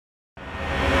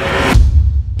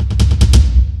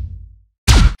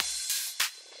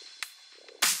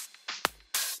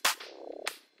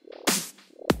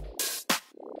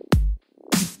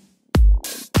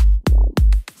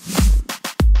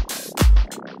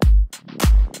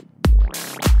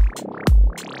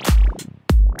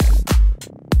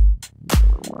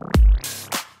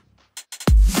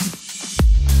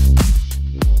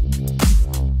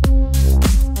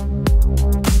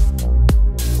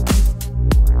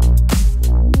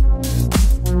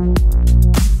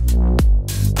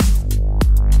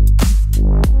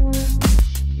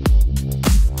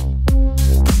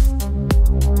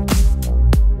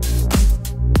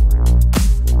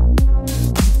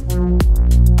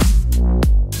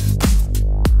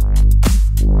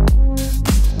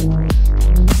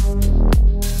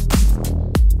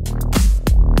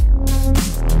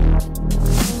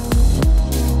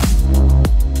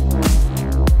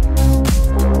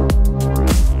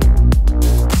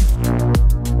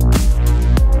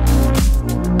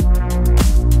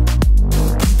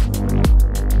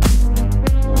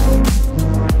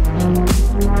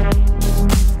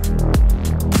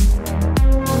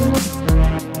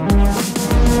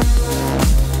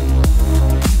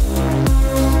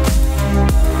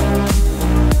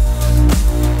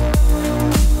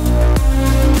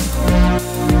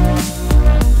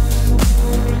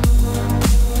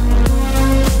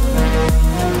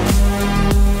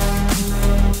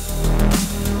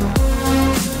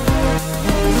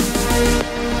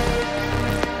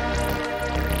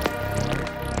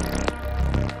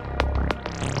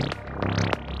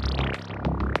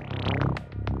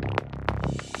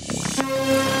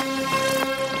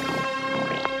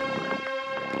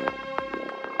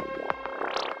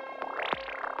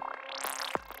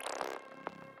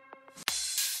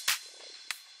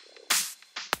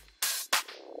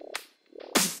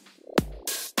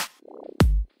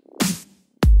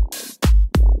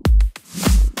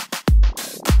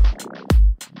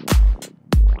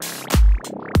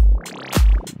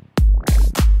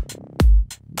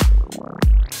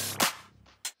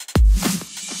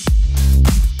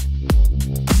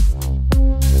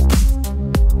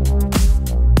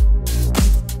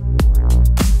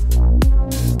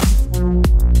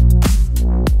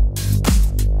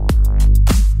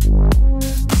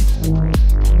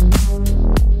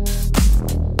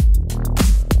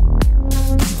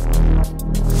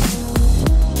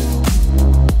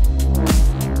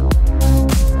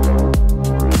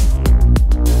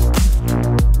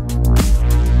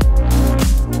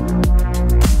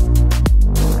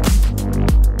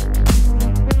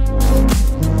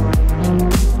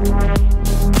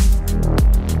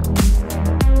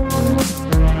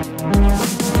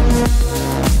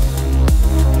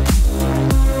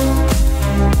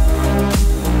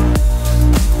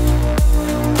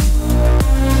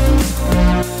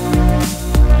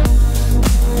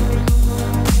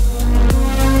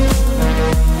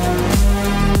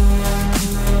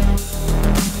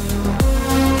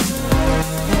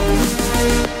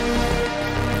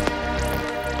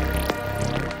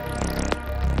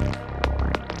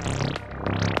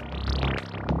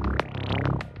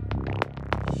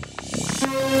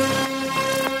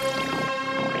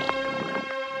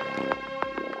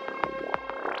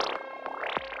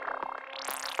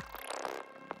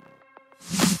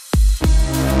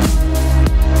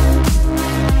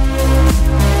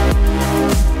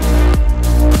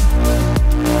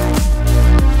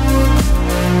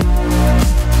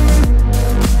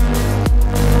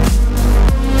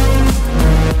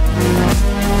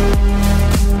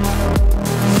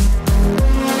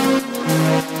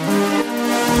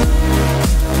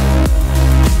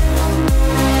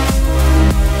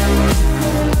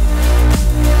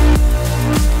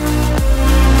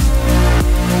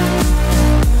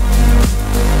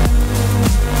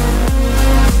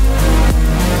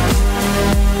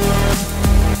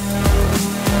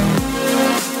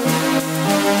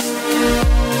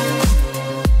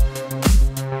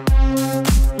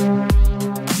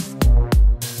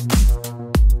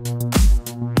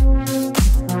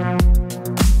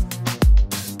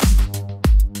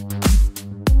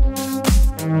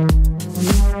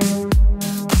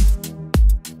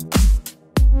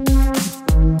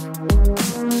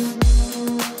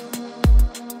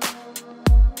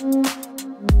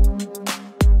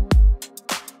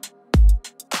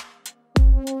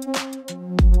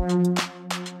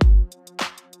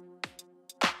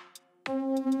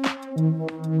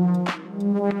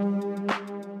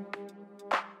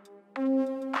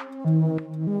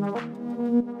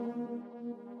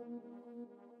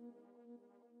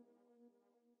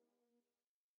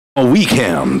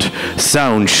Weekend.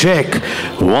 Sound check.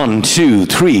 1, 2,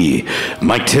 3.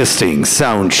 Mic testing.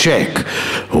 Sound check.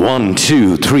 1,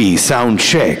 2, 3. Sound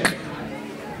check.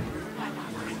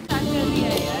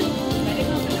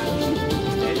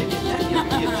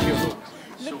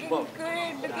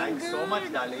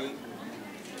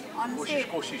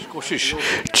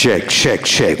 Check, check,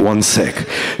 check. 1 sec.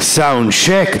 Sound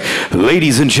check.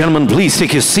 Ladies and gentlemen, please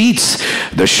take your seats.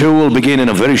 The show will begin in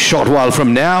a very short while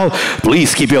from now.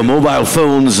 Please keep your mobile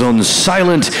phones on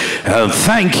silent.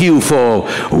 Thank you for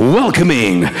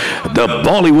welcoming the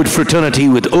Bollywood fraternity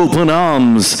with open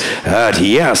arms at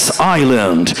Yes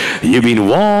Island. You've been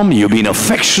warm, you've been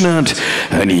affectionate,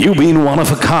 and you've been one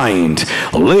of a kind.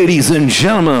 Ladies and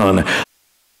gentlemen,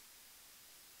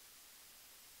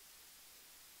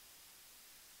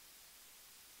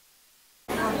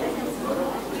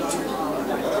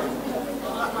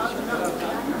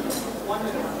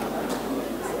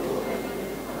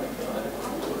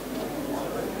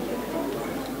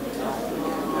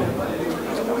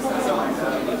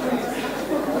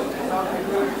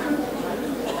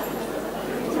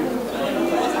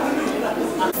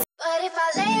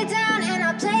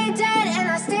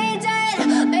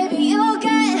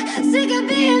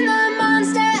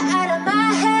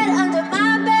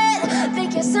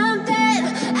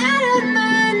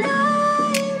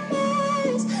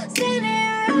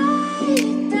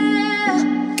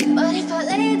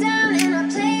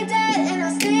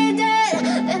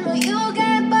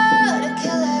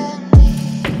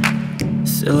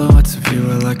 silhouettes of you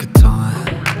are like a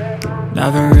taunt.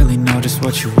 Never really know just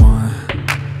what you want.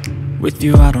 With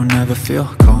you I don't ever feel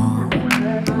calm.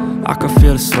 I can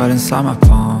feel the sweat inside my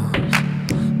palms.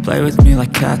 Play with me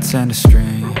like cats and a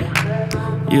string.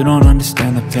 You don't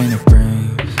understand the pain it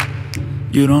brings.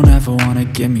 You don't ever wanna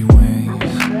give me wings.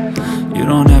 You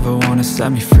don't ever wanna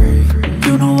set me free.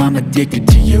 You know I'm addicted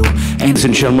to you. Ladies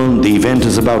and gentlemen, the event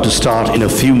is about to start in a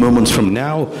few moments from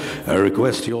now. I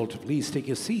request you all to please take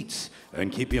your seats and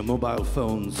keep your mobile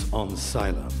phones on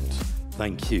silent.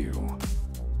 Thank you.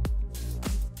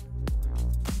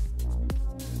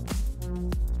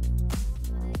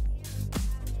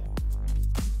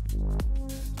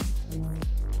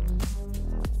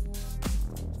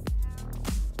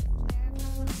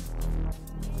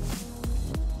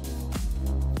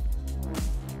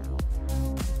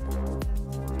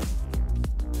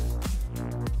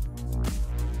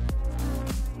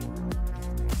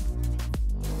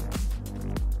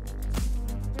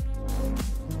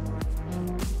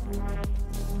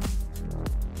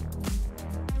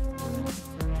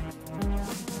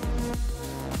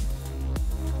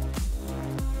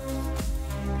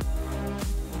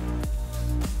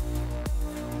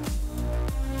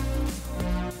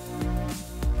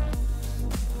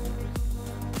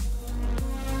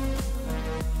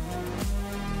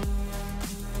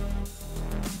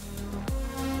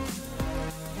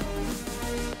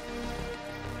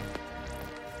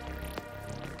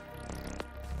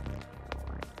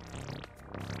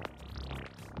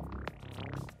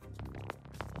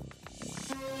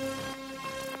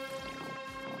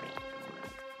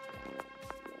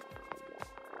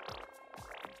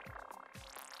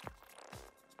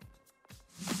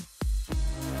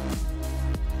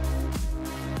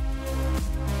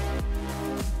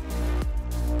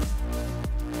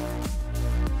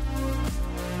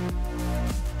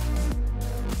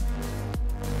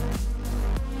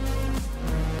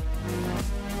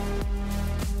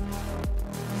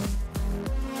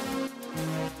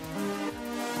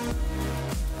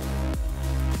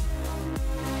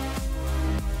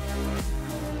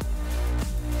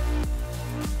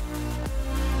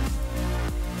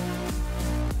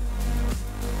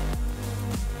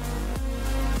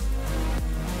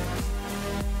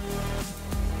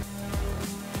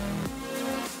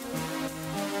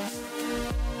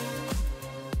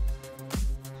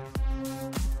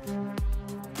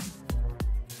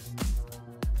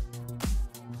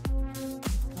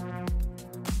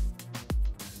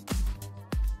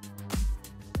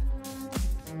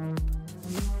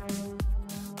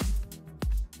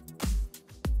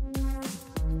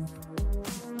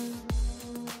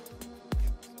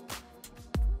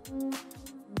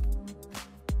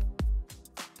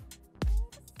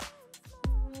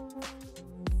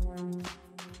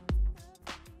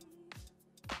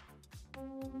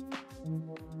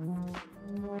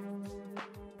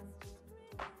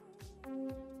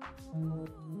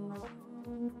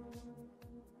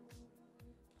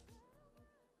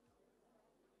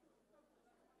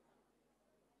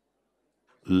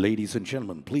 Ladies and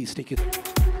gentlemen, please take it.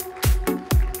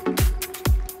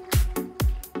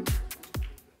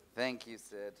 Thank you,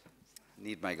 Sid.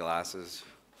 Need my glasses.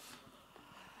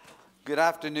 Good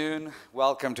afternoon.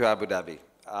 Welcome to Abu Dhabi.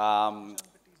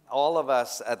 All of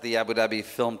us at the Abu Dhabi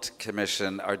Film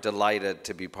Commission are delighted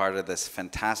to be part of this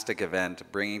fantastic event,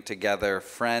 bringing together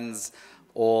friends,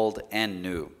 old and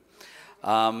new.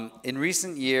 In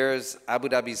recent years, Abu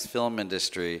Dhabi's film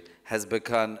industry has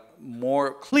become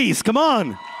more... Please, come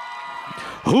on.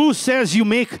 Who says you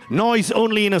make noise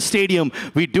only in a stadium?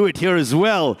 We do it here as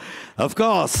well. Of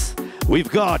course, we've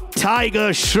got Tiger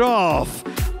Shroff,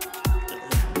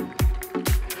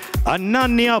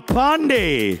 Ananya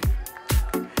Pandey,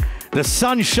 the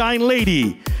Sunshine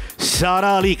Lady, Sara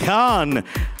Ali Khan,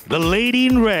 the Lady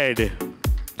in Red,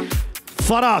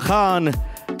 Farah Khan,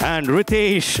 and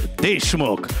Ritesh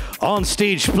Deshmukh. On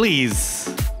stage,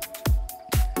 please.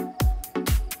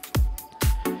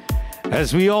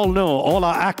 As we all know, all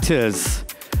our actors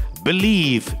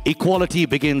believe equality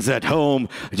begins at home.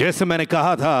 जैसे मैंने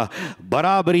कहा था,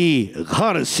 बराबरी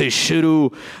घर से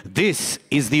शुरू. This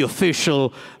is the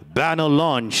official banner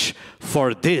launch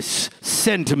for this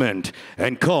sentiment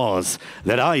and cause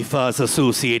that IIFA is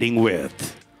associating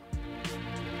with.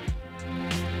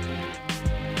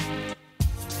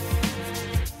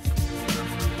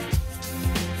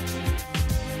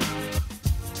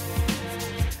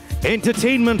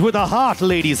 Entertainment with a heart,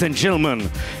 ladies and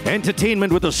gentlemen.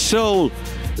 Entertainment with a soul.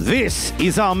 This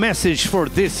is our message for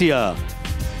this year.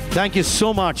 Thank you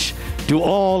so much to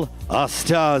all our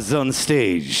stars on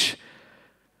stage.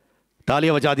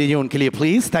 Taaliyan baja dijiye unke liye,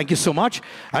 please. Thank you so much.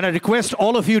 And I request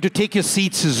all of you to take your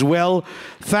seats as well.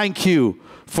 Thank you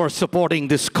for supporting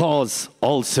this cause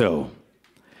also.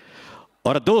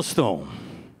 Aur doston,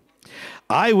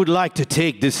 I would like to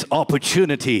take this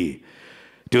opportunity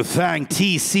to thank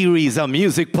T-Series, our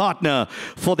music partner,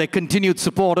 for their continued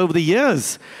support over the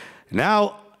years.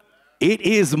 Now, it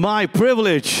is my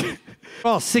privilege.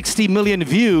 60 million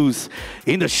views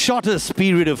in the shortest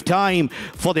period of time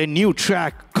for their new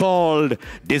track called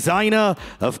Designer.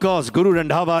 Of course, Guru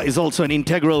Randhawa is also an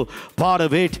integral part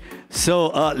of it. So,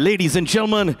 ladies and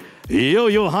gentlemen,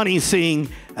 Yo-Yo Honey Singh,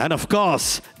 and of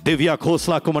course, Divya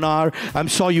Khosla Kumanar. I'm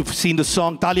sure you've seen the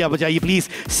song. Taaliyan bajaye, please.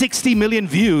 60 million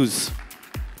views.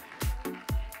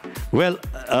 Well,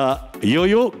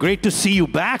 Yo-Yo, great to see you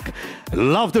back.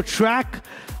 Love the track.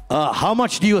 How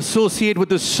much do you associate with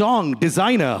the song,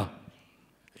 Designer?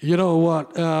 You know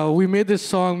what? We made this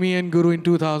song, me and Guru, in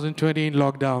 2020 in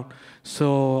lockdown.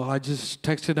 So I just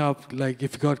texted up, like,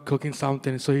 if you got cooking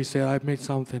something. So he said, I made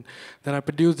something. Then I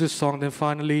produced this song. Then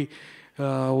finally,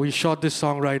 we shot this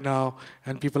song right now,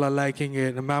 and people are liking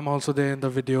it. And ma'am also there in the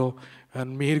video.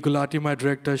 And Mihir Gulati, my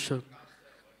director,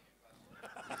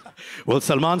 Well,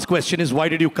 Salman's question is, why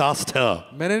did you cast her?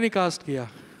 मैंने नहीं cast किया,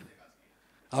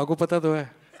 आपको पता तो है.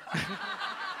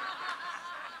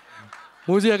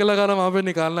 मुझे अगला गाना वहाँ पे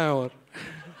निकालना है और.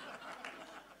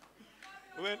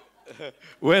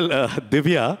 Well,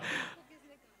 Divya.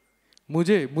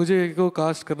 मुझे को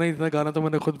कास्ट करना ही था, गाना तो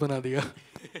मैंने खुद बना दिया.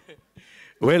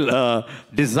 Well,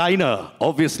 Designer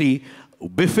obviously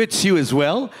befits you as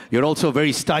well. You're also a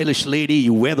very stylish lady.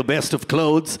 You wear the best of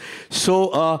clothes.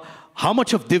 So, how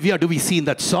much of Divya do we see in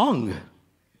that song?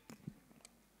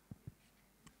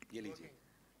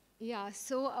 Yeah,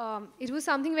 so it was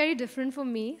something very different for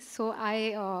me. So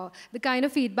the kind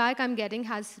of feedback I'm getting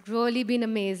has really been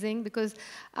amazing because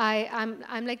I'm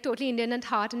like totally Indian at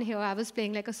heart, and here I was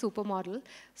playing like a supermodel.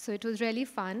 So it was really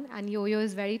fun, and Yo-Yo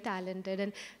is very talented,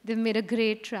 and they've made a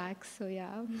great track. So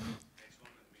yeah.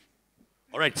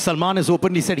 All right, Salman has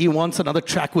openly said he wants another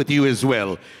track with you as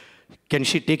well. Can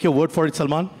she take your word for it,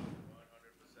 Salman?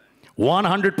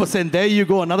 100%. There you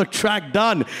go. Another track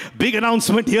done. Big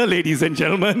announcement here, ladies and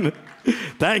gentlemen.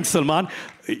 Thanks, Salman.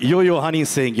 Yo-Yo Honey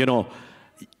Singh, you know,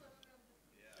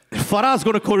 Farah's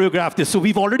going to choreograph this. So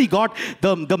we've already got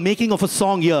the making of a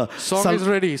song here. Song is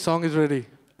ready. Song is ready.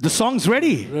 The song's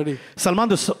ready? Ready. Salman,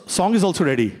 the song is also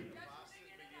ready.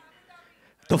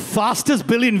 The fastest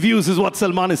billion views is what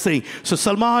Salman is saying. So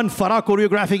Salman, Farah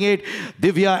choreographing it,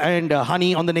 Divya and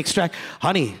Honey on the next track.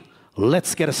 Honey,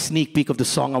 let's get a sneak peek of the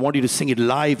song. I want you to sing it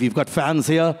live. We've got fans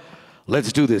here.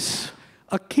 Let's do this.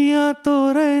 अखियाँ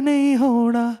तो रह नहीं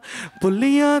होना,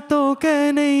 पुलियाँ तो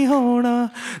कह नहीं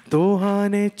होना,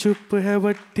 दोहाने चुप है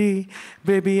बट्टी,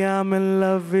 baby I'm in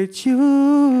love with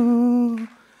you.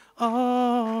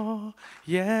 Oh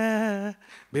yeah,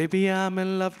 baby I'm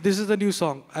in love. This is the new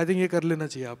song. I think ये कर लेना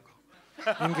चाहिए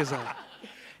आपको इनके साथ.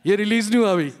 ये रिलीज नहीं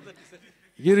हुआ अभी.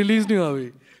 ये रिलीज नहीं हुआ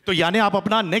अभी. तो यानी आप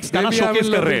अपना नेक्स्ट गाना शोकेस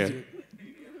कर रहे हैं.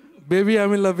 Baby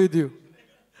I'm in love with you.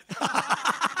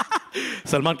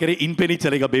 Salman कह रहे इन पे नहीं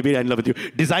चलेगा, baby I love you.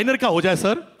 Designer का हो जाए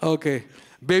सर. Okay.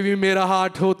 बेबी मेरा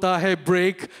हार्ट होता है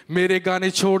ब्रेक, मेरे गाने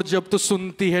छोड़ जब तो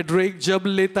सुनती है ड्रेक, जब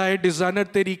लेता है डिजाइनर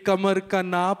तेरी कमर का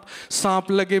नाप,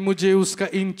 सांप लगे मुझे उसका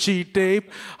इंची टेप,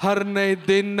 हर नए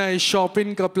दिन नए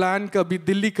शॉपिंग का प्लान, कभी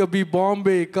दिल्ली कभी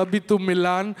बॉम्बे कभी तू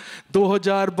मिलान,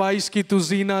 2022 की तू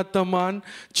जीना तमान,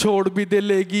 छोड़ भी दे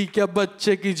लेगी क्या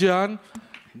बच्चे की जान,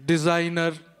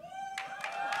 डिजाइनर।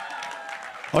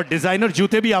 और डिजाइनर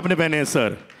जूते भी आपने पहने हैं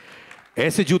सर,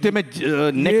 ऐसे जूते में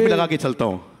नेक पे लगा के चलता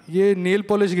हूँ। ये नेल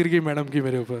पॉलिश गिर गई मैडम की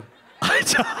मेरे ऊपर।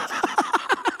 अच्छा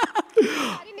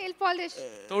नेल पॉलिश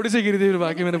थोड़ी सी गिरी थी, फिर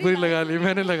बाकी मैंने पूरी लगा ली,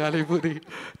 मैंने लगा ली पूरी।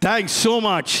 Thanks so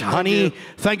much, honey.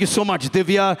 Thank you so much,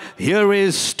 Divya. Here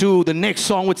is to the next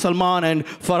song with Salman and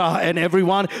Farah and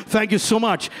everyone. Thank you so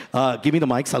much. Give me the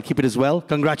mics. I'll keep it as well.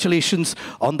 Congratulations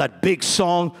on that big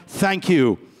song. Thank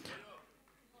you.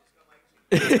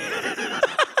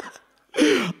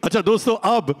 अच्छा दोस्तों,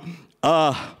 अब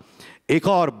एक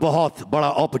और बहुत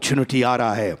बड़ा opportunity आ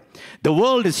रहा है. The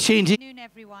world is changing. Good afternoon,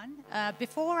 everyone.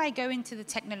 Before I go into the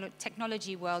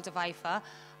technology world of IIFA,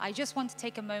 I just want to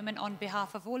take a moment on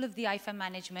behalf of all of the IIFA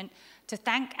management to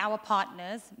thank our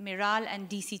partners, Miral and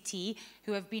DCT,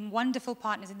 who have been wonderful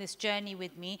partners in this journey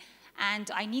with me. And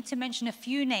I need to mention a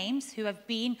few names who have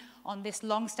been on this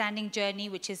long-standing journey,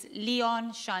 which is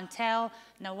Leon, Chantel,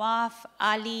 Nawaf,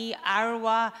 Ali,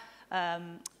 Arwa,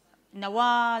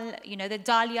 Nawal, you know, the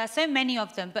Dahlia, so many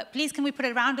of them. But please, can we put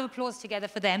a round of applause together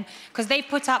for them? Because they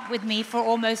put up with me for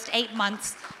almost 8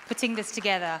 months putting this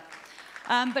together.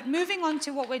 But moving on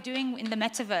to what we're doing in the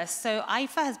metaverse. So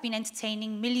IIFA has been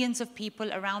entertaining millions of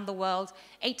people around the world,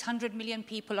 800 million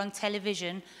people on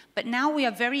television. But now we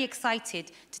are very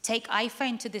excited to take IIFA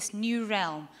into this new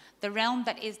realm, the realm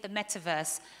that is the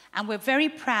metaverse. And we're very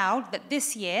proud that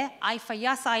this year, IIFA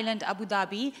Yas Island Abu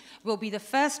Dhabi will be the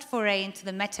first foray into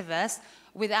the metaverse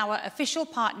with our official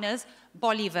partners,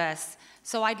 Bollyverse.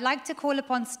 So I'd like to call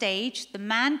upon stage the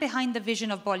man behind the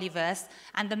vision of Bollyverse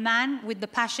and the man with the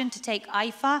passion to take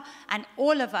IIFA and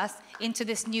all of us into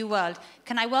this new world.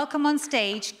 Can I welcome on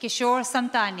stage Kishore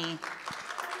Samtani?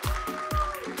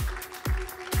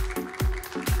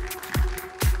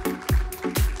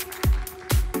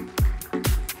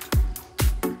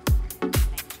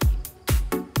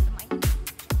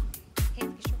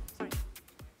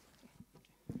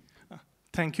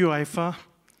 Thank you, IIFA.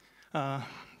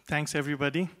 Thanks,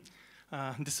 everybody.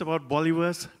 This is about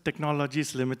Bollywood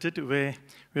Technologies Limited, where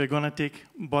we're going to take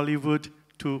Bollywood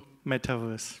to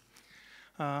metaverse.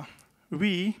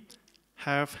 We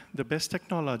have the best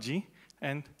technology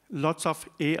and lots of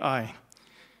AI.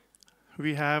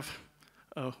 We have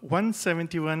a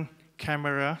 171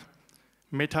 camera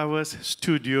metaverse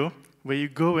studio where you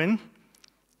go in,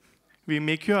 we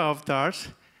make your avatars,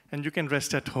 and you can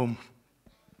rest at home.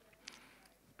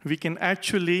 We can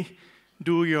actually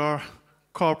do your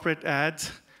corporate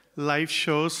ads, live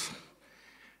shows,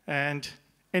 and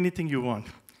anything you want.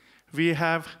 We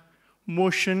have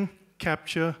motion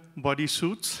capture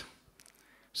bodysuits,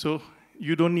 so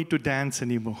you don't need to dance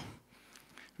anymore.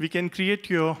 We can create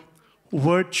your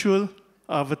virtual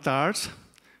avatars,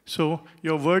 so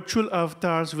your virtual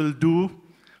avatars will do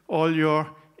all your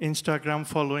Instagram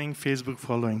following, Facebook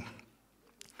following.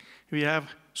 We have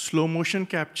slow motion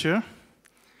capture.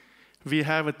 We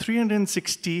have a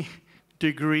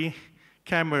 360-degree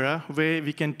camera where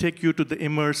we can take you to the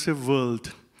immersive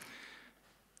world.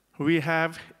 We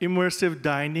have immersive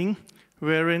dining,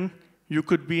 wherein you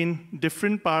could be in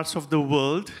different parts of the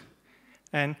world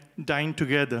and dine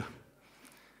together.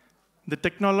 The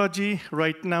technology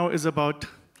right now is about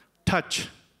touch,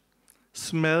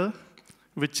 smell,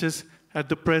 which is at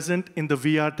the present in the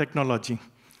VR technology.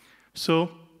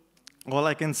 So all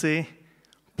I can say,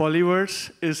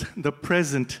 Bollywood is the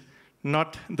present,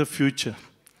 not the future.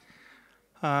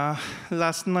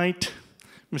 Last night,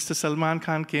 Mr. Salman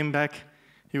Khan came back.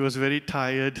 He was very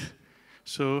tired.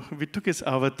 So we took his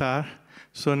avatar.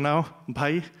 So now,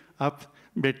 bhai, aap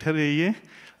बैठे रहिए.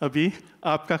 अभी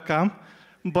आपका काम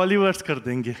Bollywood कर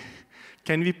देंगे.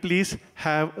 Can we please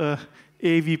have a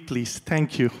AV, please?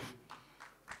 Thank you.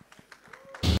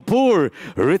 Poor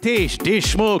Ritesh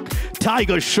Deshmukh,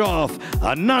 Tiger Shroff,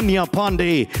 Ananya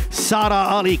Pandey, Sara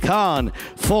Ali Khan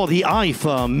for the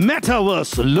IIFA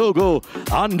Metaverse logo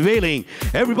unveiling.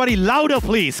 Everybody louder,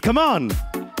 please. Come on.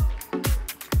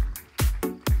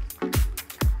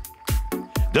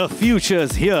 The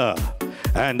future's here,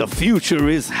 and the future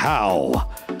is how.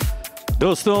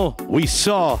 Dosto, we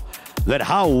saw that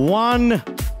how one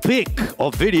pic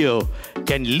of video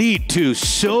can lead to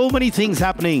so many things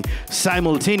happening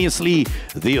simultaneously.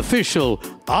 The official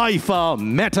IIFA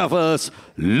Metaverse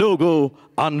logo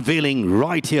unveiling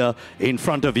right here in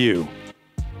front of you.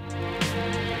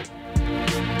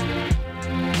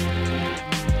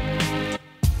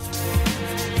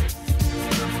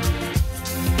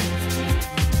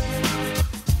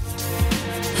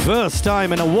 First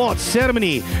time an awards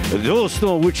ceremony,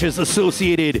 dosto, which is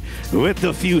associated with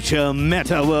the future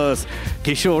metaverse.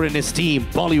 Kishore and his team,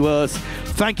 Bollywood.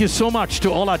 Thank you so much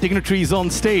to all our dignitaries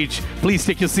on stage. Please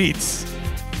take your seats.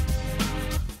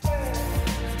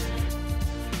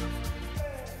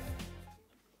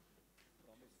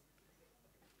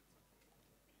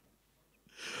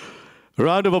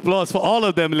 Round of applause for all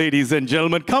of them, ladies and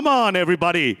gentlemen. Come on,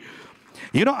 everybody.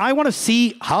 You know, I want to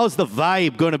see how's the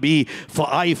vibe going to be for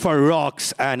IIFA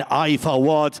Rocks and IIFA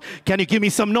Awards. Can you give me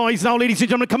some noise now, ladies and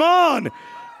gentlemen? Come on.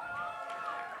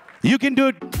 You can do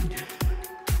it.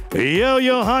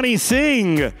 Yo, honey,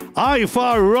 sing.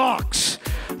 IIFA Rocks.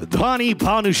 Dhani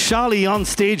Bhanushali on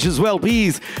stage as well,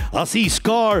 please. Assis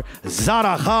Kaur,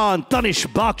 Sara Khan, Tanish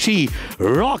Bakshi,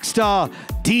 Rockstar,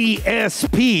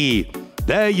 DSP.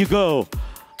 There you go.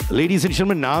 Ladies and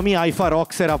gentlemen, नाम ही IIFA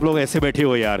Rocks है, आप लोग ऐसे बैठे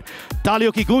हो यार.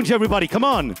 तालियों की गूंज, everybody, come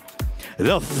on.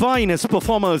 The finest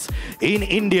performers in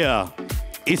India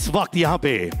इस वक्त यहाँ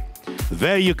पे.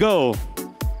 There you go.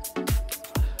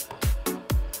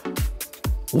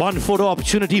 One photo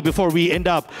opportunity before we end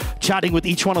up chatting with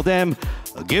each one of them.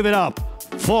 Give it up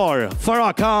for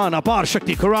Farah Khan, Apar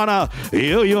Shakti Khurana,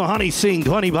 Yo Hani Singh,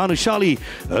 Dhwani Bhanushali,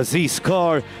 Aziz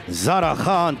Kaur, Sara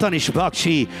Khan, Tanish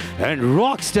Bakshi, and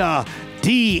Rockstar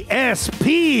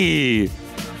DSP.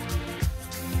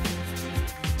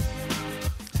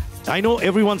 I know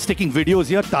everyone's taking videos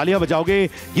here. Talia bajaoge.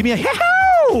 Give me a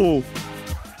hey-ho!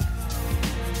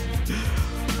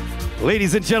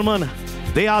 Ladies and gentlemen,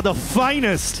 they are the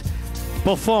finest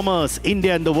performers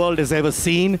India and the world has ever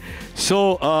seen.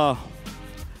 So,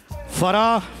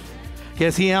 Farah,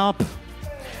 कैसी हैं आप?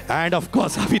 And of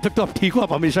course, अभी तक तो आप ठीक हो,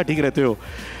 आप हमेशा ठीक रहते हो.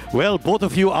 Well, both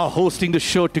of you are hosting the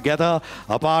show together,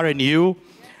 Apar and you,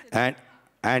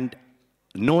 and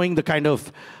knowing the kind of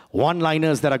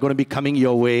one-liners that are going to be coming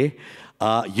your way.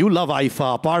 You love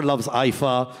IIFA, Apar loves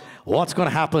IIFA. What's going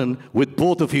to happen with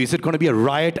both of you? Is it going to be a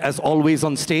riot as always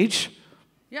on stage?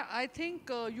 Yeah, I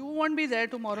think you won't be there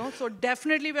tomorrow, so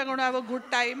definitely we're going to have a good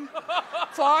time.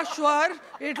 For sure,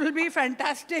 it will be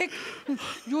fantastic.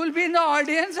 You will be in the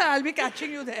audience and I'll be catching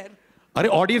you there. अरे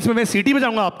audience में मैं सीटी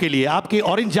बजाऊंगा आपके लिए, आपके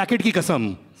orange jacket की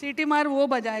कसम. सीटी मार वो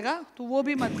बजाएगा, तो वो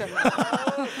भी मत करना.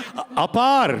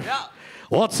 Apar,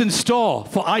 what's in store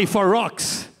for IIFA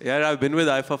Rocks? Yeah, I've been with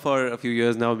IIFA for a few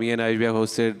years now. Me and IIFA have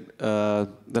hosted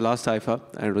the last IIFA,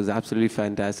 and it was absolutely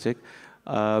fantastic.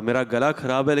 मेरा गला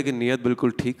खराब है लेकिन नियत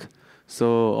बिल्कुल ठीक.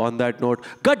 So on that note,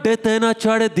 गड्ढे ते ना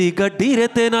चढ़ दी, गड्ढी रे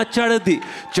ते ना चढ़ दी,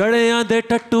 चढ़े आंदे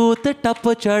टट्टू ते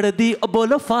टप चढ़ दी,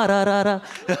 बोलो फारा रा.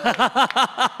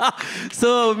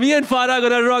 So me and Farah are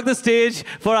gonna rock the stage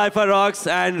for IIFA Rocks,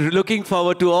 and looking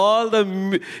forward to all the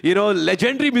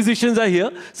legendary musicians are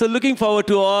here. So looking forward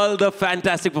to all the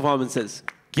fantastic performances.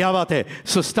 क्या बात है?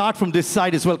 So start from this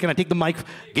side as well. Can I take the mic?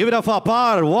 Give it up for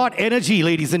Apar. What energy,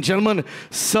 ladies and gentlemen.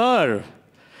 Sir,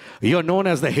 you're known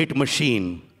as the hit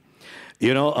machine.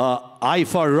 You know,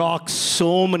 IIFA Rocks,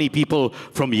 so many people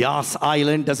from Yas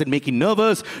Island. Does it make you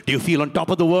nervous? Do you feel on top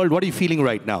of the world? What are you feeling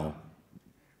right now?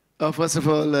 First of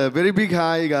all, a very big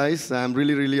hi, guys. I'm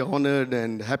really, really honored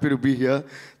and happy to be here.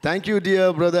 Thank you,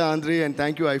 dear brother Andre, and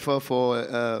thank you, IIFA, for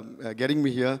getting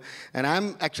me here. And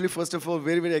I'm actually, first of all,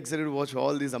 very, very excited to watch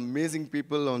all these amazing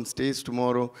people on stage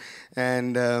tomorrow.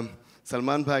 And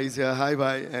Salman bhai is here. Hi,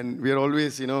 bhai. And we are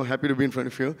always, happy to be in front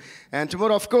of you. And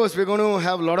tomorrow, of course, we're going to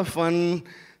have a lot of fun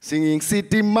singing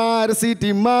City Mar,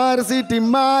 City Mar, City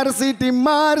Mar, City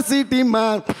Mar, City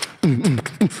Mar.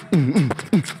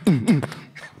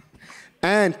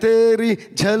 And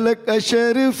तेरी झलक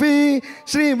Ashrafi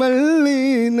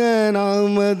Srivalli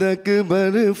नैनामदक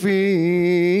barfi.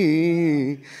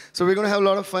 So we're going to have a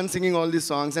lot of fun singing all these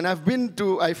songs. And I've been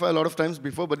to IIFA a lot of times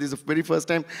before, but this is the very first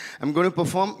time I'm going to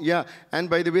perform. Yeah, and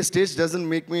by the way, stage doesn't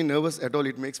make me nervous at all.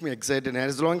 It makes me excited. And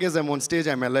as long as I'm on stage,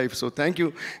 I'm alive. So thank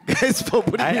you, guys, for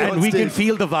putting me on stage. And we can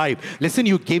feel the vibe. Listen,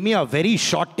 you gave me a very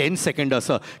short 10-seconder,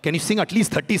 sir. Can you sing at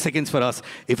least 30 seconds for us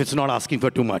if it's not asking for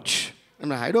too much?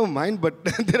 I don't mind, but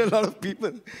there are a lot of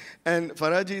people. And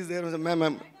Faraji is there.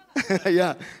 Ma'am.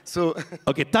 Yeah, so...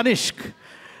 Okay, Tanishq.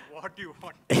 What do you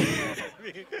want?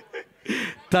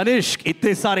 Tanishq,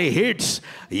 इतने सारे hits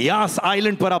Yas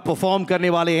Island पर आप perform करने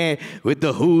वाले हैं with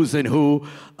the who's and who.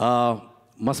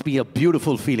 Must be a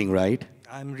beautiful feeling, right?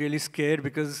 I'm really scared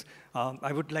because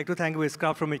I would like to thank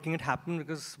Shroff for making it happen,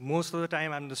 because most of the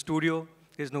time I'm in the studio.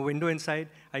 There's no window inside.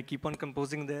 I keep on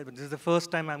composing there, but this is the first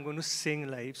time I'm going to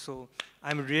sing live, so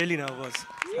I'm really nervous.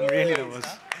 I'm really nervous.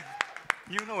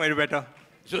 You know it better.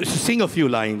 So sing a few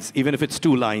lines, even if it's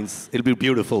 2 lines. It'll be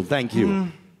beautiful. Thank you.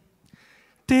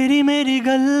 तेरी मेरी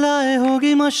गल्लाए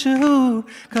होगी मशहूर,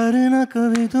 करना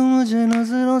कभी तू मुझे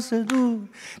नजरों से दूर।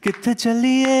 कित्थे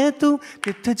चलिए तू,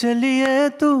 कित्थे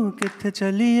चलिए तू, कित्थे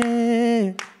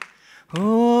चलिए।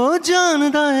 ओ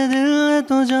जानदा है दिल है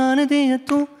तो जान दी है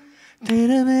तू,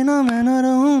 तेरे बिना मैं न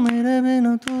रहूं मेरे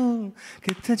बिना तू।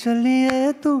 कित्थे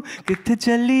चलिए तू, कित्थे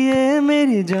चलिए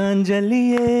मेरी जान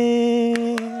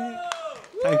जलिए।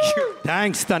 Thank you.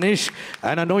 Thanks, Tanish.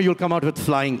 And I know you'll come out with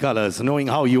flying colors, knowing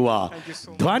how you are. Thank you so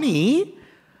much. Dhwani,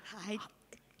 Hi.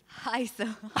 Hi, sir.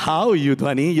 how are you,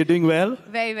 Dhwani? You doing well?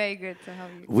 Very, very good, sir. How are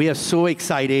you? We are so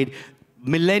excited.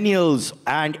 Millennials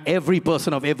and every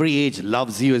person of every age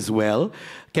loves you as well.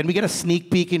 Can we get a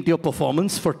sneak peek into your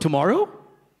performance for tomorrow?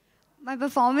 My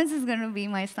performance is going to be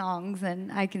my songs,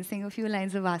 and I can sing a few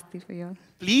lines of Asti for you.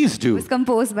 Please It do. was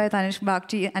composed by Tanish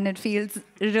Bhakti, and it feels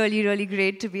really, really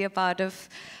great to be a part of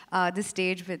the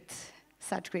stage with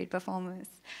such great performers.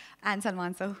 And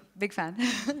Salman, so big fan.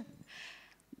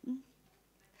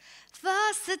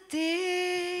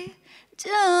 Vaste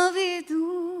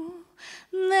javidu,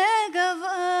 main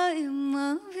gawai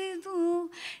mavidu,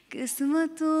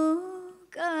 kismato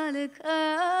kaal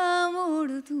ka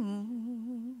mod du.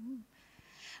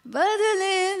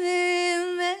 बदले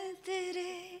में मैं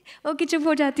तेरे okay चुप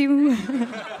हो जाती हूँ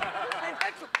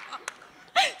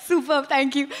Superb,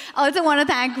 thank you. I also want to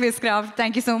thank Viscraft.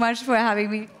 Thank you so much for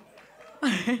having me.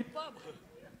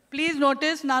 Please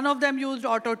notice, none of them used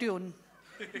auto-tune.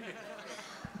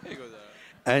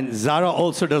 And Sara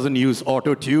also doesn't use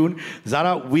auto-tune.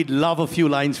 Sara, we'd love a few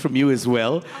lines from you as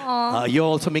well. You're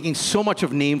also making so much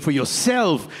of name for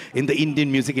yourself in the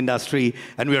Indian music industry,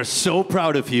 and we are so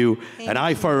proud of you. And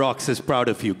IIFA Rocks is proud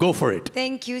of you. Go for it.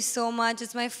 Thank you so much.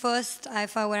 It's my first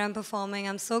IIFA where I'm performing.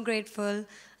 I'm so grateful,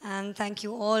 and thank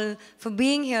you all for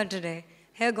being here today.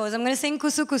 Here goes. I'm going to sing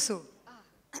Kusu Kusu.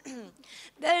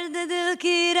 दर्द दिल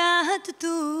की राहत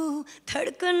तू,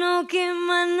 धड़कनों की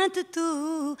मन्नत तू,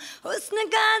 हुस्न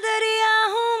का दरिया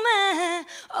हूँ मैं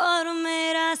और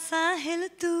मेरा साहिल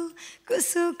तू।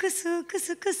 कुसु कुसु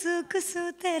कुसु कुसु कुसु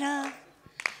तेरा,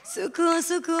 सुकून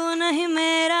सुकून नहीं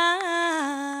मेरा।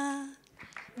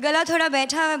 गला थोड़ा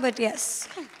बैठा है but yes.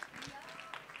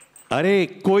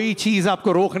 अरे कोई चीज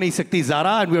आपको रोक नहीं सकती,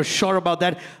 Sara, and we're sure about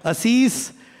that.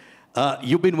 Aziz,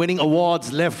 you've been winning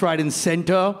awards left, right, and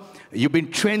center. You've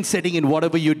been trend-setting in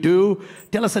whatever you do.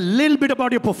 Tell us a little bit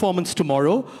about your performance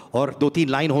tomorrow. और 2-3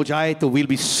 line हो जाए तो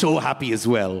we'll be so happy as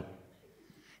well.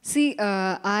 See,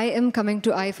 I am coming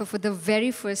to IIFA for the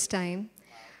very first time.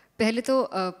 पहले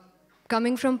तो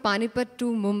coming from Panipat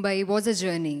to Mumbai was a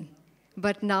journey.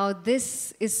 But now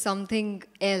this is something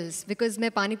else. Because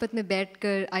मैं पानीपत में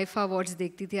बैठकर IIFA awards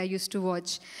देखती थी. I used to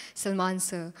watch Salman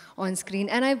sir on screen.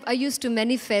 And I used to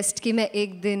manifest कि मैं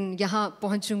एक दिन यहाँ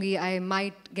पहुँचूँगी. I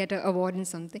might get an award in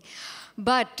something.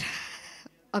 But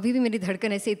अभी भी मेरी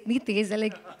धड़कन ऐसे इतनी तेज़ है.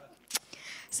 Like,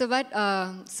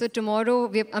 so tomorrow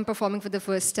I'm performing for the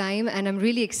first time. And I'm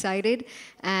really excited.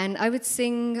 And I would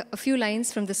sing a few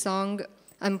lines from the song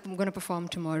I'm going to perform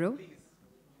tomorrow.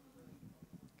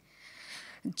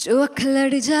 जो अख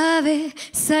लड़ जावे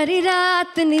सारी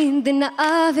रात नींद न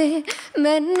आवे,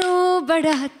 मैनू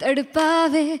बड़ा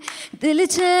तड़पावे, दिल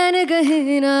चैन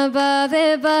गहे ना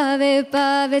पावे पावे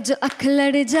पावे। जो अख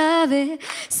लड़ जावे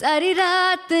सारी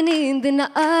रात नींद न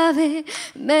आवे,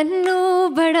 मैनू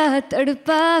बड़ा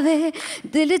तड़पावे,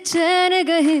 दिल चैन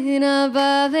गहे ना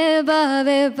पावे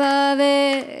पावे पावे।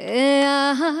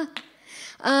 आहा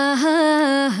आहा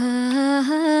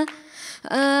आहा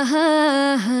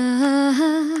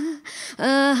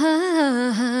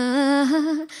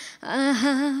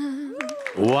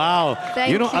Wow.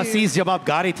 Thank you know, you. Aziz, jab aap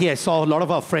ga rahi thi, I saw a lot of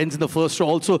our friends in the first row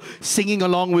also singing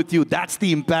along with you. That's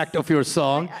the impact of your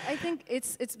song. I think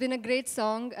it's been a great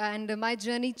song, and my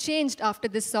journey changed after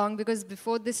this song, because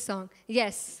before this song,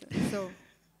 yes, so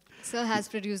Sir has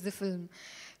produced the film.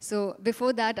 So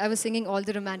before that, I was singing all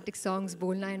the romantic songs,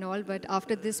 Bolna and all, but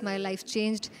after this, my life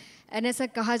changed. And ऐसा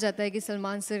कहा जाता है कि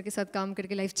Salman sir के साथ काम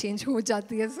करके life change हो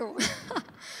जाती है. So,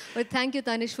 but thank you,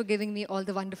 Tanish, for giving me all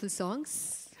the wonderful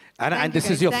songs. And this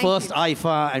is your first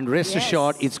IIFA, and rest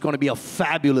assured, it's going to be a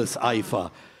fabulous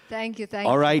IIFA. Thank you, thank you.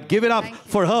 All right, give it up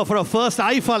for her, for her first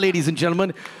IIFA, ladies and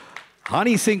gentlemen.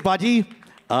 Hani Singh Paji.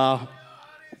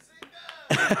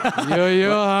 Yo,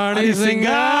 yo, Hani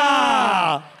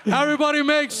Singha! Everybody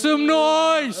make some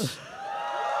noise!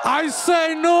 I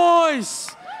say noise!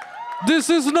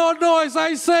 This is not noise,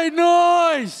 I say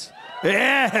noise!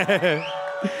 Yeah!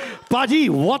 Paji,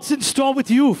 what's in store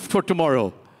with you for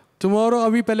tomorrow? Tomorrow,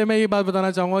 अभी पहले मैं ये बात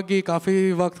बताना चाहूँगा कि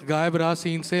काफ़ी वक्त गायब रहा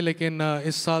सीन से, लेकिन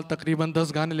इस साल तकरीबन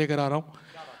 10 गाने लेकर आ रहा हूँ.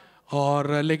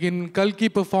 और लेकिन कल की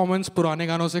परफॉर्मेंस पुराने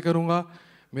गानों से करूँगा.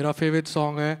 मेरा फेवरेट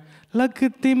सॉन्ग है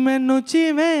लगती मैनू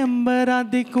जिवें अंबरा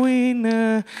दी क्वीन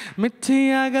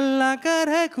मिठिया गल्लां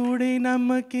करे कुड़ी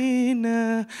नमकीन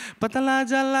पतला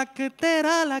जा लक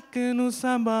तेरा लक नू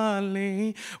संभाली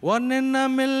वन इन अ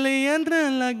मिलियन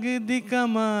लगदी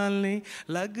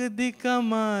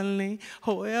कमाली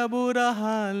होया बुरा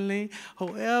हाल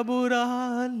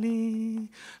नी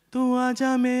तू आजा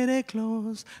मेरे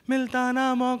क्लोज मिलता ना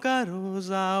मौका रोज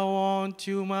I want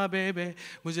you my baby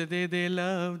मुझे दे दे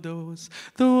लव डोज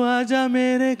तू आजा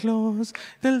मेरे क्लोज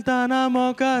मिलता ना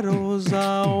मौका रोज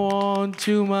I want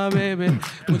you my baby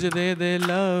मुझे दे दे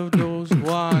लव डोज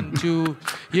 1 2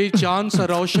 ये चांद सा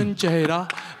रोशन चेहरा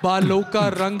बालों का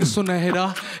रंग सुनहरा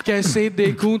कैसे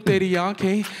देखूं तेरी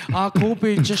आंखों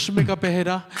पे चश्मे का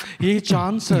पहरा ये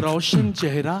चांद सा रोशन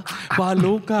चेहरा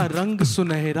बालों का रंग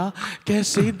सुनहरा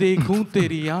कैसे देखूं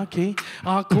तेरी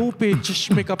आंखों पे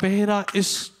चश्मे का पहरा इस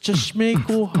चश्मे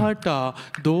को हटा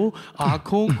दो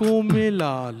आंखों को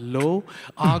मिला लो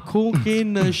आंखों के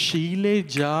नशीले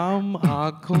जाम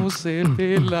आंखों से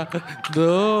पिला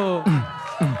दो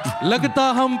लगता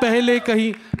हम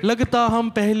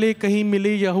पहले कहीं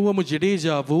मिले या हुआ मुझे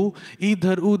डेजा वो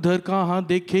इधर उधर कहाँ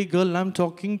देखे girl I am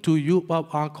talking to you अब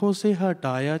आंखों से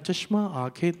हटाया चश्मा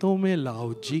आंखें तो में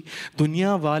लाओ जी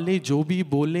दुनिया वाले जो भी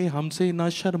बोले हमसे ना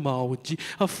शर्माओ जी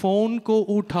अब फोन को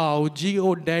उठाओ जी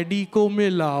और डैडी को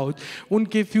मिलाओ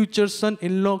उनके फ्यूचर सन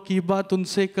इन लॉ की बात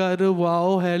उनसे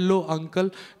करवाओ हेलो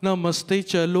अंकल नमस्ते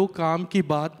चलो काम की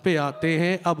बात पे आते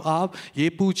हैं अब आप ये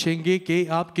पूछेंगे कि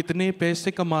आप कितने पैसे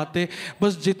कमाते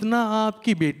बस जितना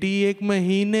आपकी बेटी एक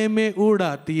महीने में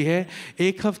उड़ाती है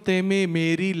एक हफ्ते में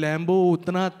मेरी लैम्बो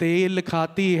उतना तेल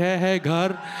खाती है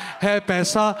घर है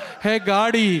पैसा है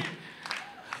गाड़ी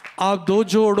आप 2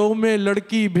 जोड़ों में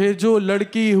लड़की भेजो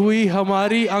लड़की हुई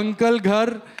हमारी अंकल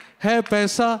घर है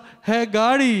पैसा है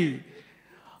गाड़ी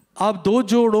आप 2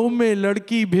 जोड़ों में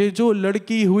लड़की भेजो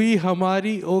लड़की हुई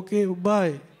हमारी ओके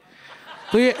बाय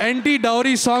तो ये एंटी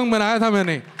डाउरी सॉन्ग बनाया था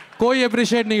मैंने कोई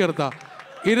अप्रिशिएट नहीं करता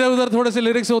इधर उधर थोड़े से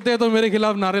लिरिक्स होते हैं तो मेरे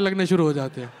खिलाफ नारे लगने शुरू हो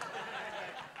जाते हैं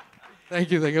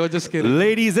Thank you. I was just kidding.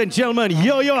 Ladies and gentlemen,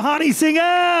 Yo-Yo Honey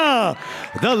Singer,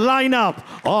 the lineup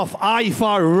of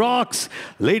IIFA rocks.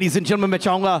 Ladies and gentlemen, मैं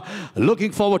चाहूँगा,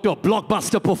 looking forward to a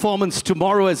blockbuster performance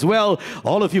tomorrow as well.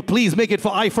 All of you, please make it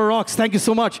for IIFA rocks. Thank you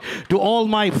so much to all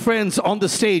my friends on the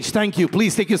stage. Thank you.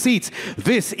 Please take your seats.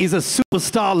 This is a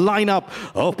superstar lineup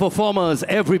of performers.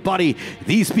 Everybody,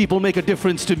 these people make a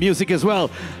difference to music as well.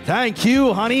 Thank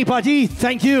you, Honey Paji.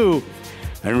 Thank you.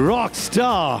 And rock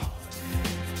star.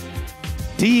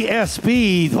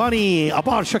 DSP, Dhwani,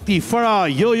 Apar Shakti, Farah,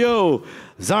 Yo-Yo,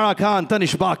 Sara Khan,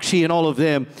 Tanish Bakshi, and all of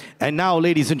them. And now,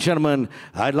 ladies and gentlemen,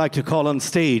 I'd like to call on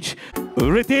stage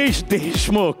Ritesh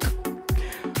Deshmukh,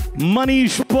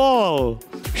 Manish Paul,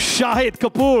 Shahid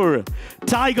Kapoor,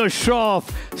 Tiger Shroff,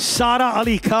 Sara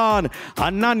Ali Khan,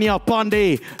 Ananya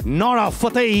Pandey, Nora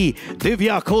Fatehi,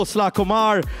 Divya Khosla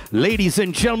Kumar. Ladies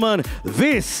and gentlemen,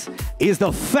 this is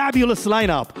the fabulous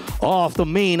lineup of the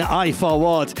main IIFA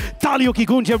Awards. Taliyon ki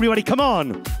gunj, everybody, come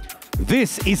on.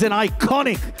 This is an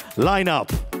iconic lineup.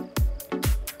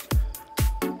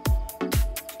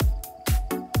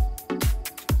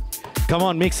 Come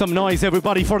on, make some noise,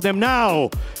 everybody, for them now.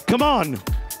 Come on.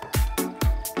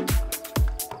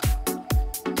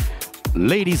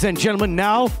 Ladies and gentlemen,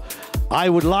 now I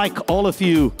would like all of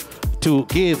you to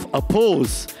give a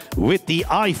pose with the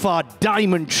IIFA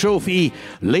Diamond Trophy.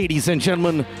 Ladies and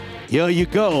gentlemen, here you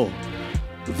go.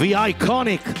 The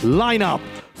iconic lineup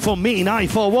for main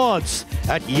IIFA Awards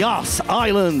at Yas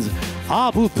Island,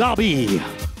 Abu Dhabi.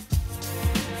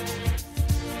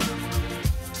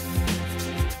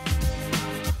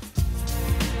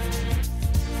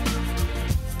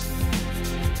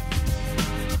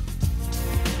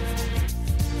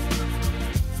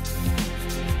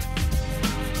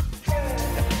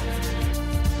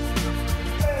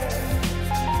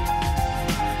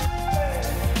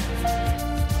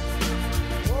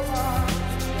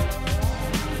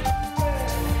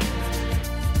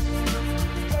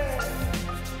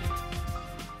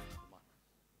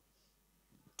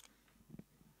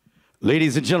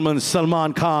 Ladies and gentlemen,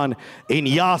 Salman Khan in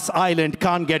Yas Island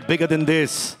can't get bigger than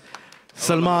this.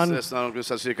 Salman.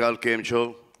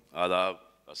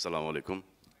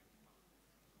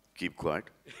 Keep quiet.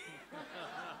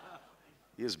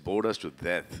 He has bored us to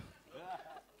death.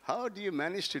 How do you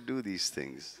manage to do these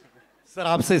things? Sir,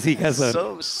 aapse seekha, sir.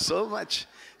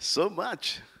 So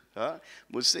much.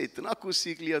 मुझसे इतना कुछ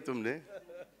सीख लिया तुमने.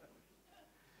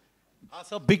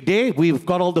 It's a big day. We've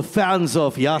got all the fans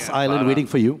of Yas Island waiting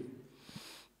for you.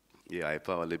 ये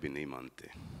IIFA वाले भी नहीं मानते.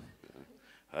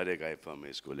 हर एक आईफा में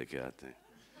इसको लेके आते हैं.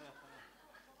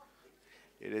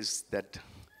 It is that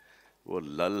वो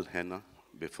lull है ना,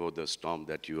 before the storm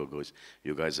that you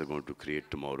guys are going to create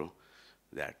tomorrow,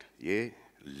 that ये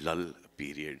lull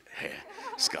period है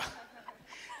इसका.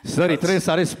 Sir, इतने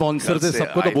सारे sponsors हैं,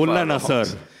 सबको तो बोलना ना sir.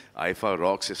 IIFA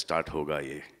Rock से start होगा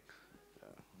ये.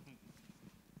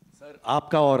 Sir,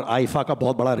 आपका और IIFA का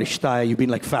बहुत बड़ा रिश्ता है. You've been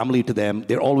like family to them.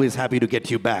 They're always happy to get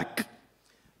you back.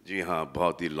 जी हाँ,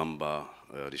 बहुत ही लंबा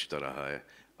रिश्ता रहा है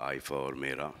IIFA और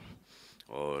मेरा.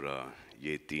 और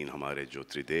ये तीन हमारे जो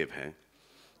त्रिदेव हैं,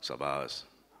 सबास,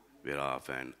 विराफ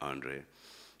एंड आंड्रे,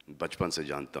 बचपन से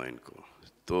जानता हूँ इनको.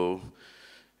 तो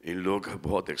इन लोग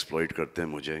बहुत एक्सप्लॉइट करते हैं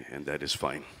मुझे, एंड दैट इज़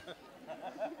फाइन.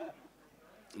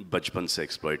 बचपन से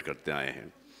एक्सप्लॉइट करते आए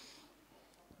हैं.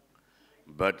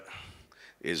 बट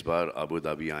इस बार अबू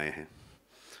धाबी आए हैं,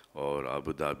 और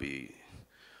अबू धाबी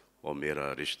और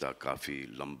मेरा रिश्ता काफ़ी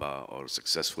लंबा और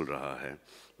सक्सेसफुल रहा है.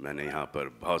 मैंने यहाँ पर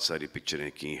बहुत सारी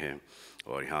पिक्चरें की हैं,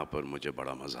 और यहाँ पर मुझे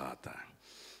बड़ा मज़ा आता है.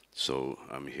 So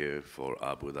I'm here for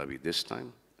Abu Dhabi this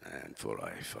time and for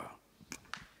IIFA.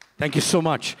 Thank you so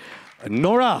much.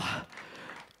 Nora,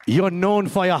 you're known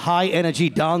for your high energy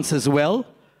dance as well.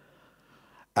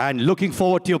 And looking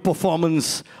forward to your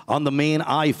performance on the main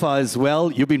IIFA as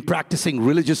well. You've been practicing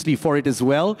religiously for it as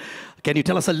well. Can you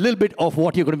tell us a little bit of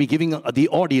what you're going to be giving the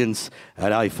audience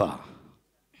at IIFA?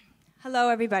 Hello,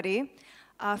 everybody.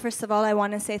 First of all, I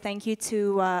want to say thank you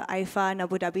to IIFA and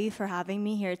Abu Dhabi for having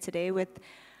me here today with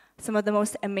some of the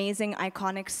most amazing,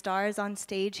 iconic stars on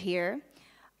stage here.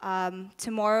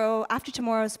 After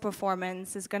tomorrow's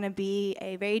performance is going to be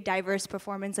a very diverse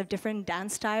performance of different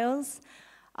dance styles.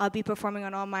 I'll be performing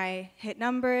on all my hit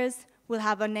numbers. We'll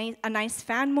have a nice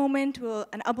fan moment.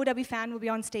 An Abu Dhabi fan will be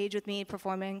on stage with me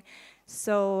performing.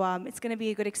 So it's going to be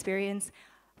a good experience.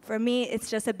 For me, it's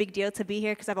just a big deal to be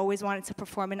here because I've always wanted to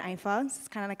perform in IIFA. It's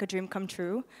kind of like a dream come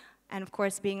true. And of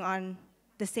course, being on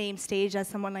the same stage as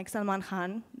someone like Salman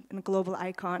Khan, a global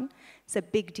icon, it's a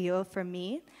big deal for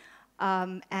me.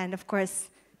 And of course,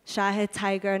 Shahid,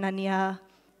 Tiger, Nania,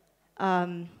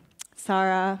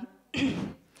 Sara,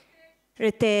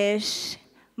 Ritesh,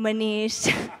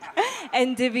 Manish,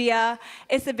 and Divya.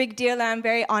 It's a big deal, and I'm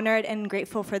very honored and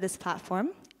grateful for this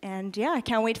platform. And yeah, I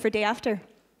can't wait for day after.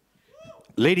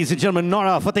 Ladies and gentlemen,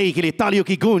 Nora Fateh ke liye taaliyon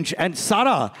ki gunj. And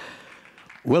Sara,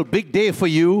 well, big day for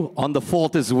you on the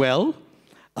 4th as well.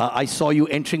 I saw you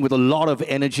entering with a lot of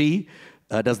energy.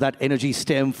 Does that energy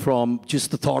stem from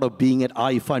just the thought of being at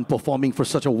IIFA and performing for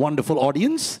such a wonderful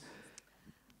audience?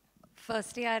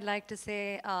 Firstly, I'd like to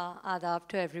say adab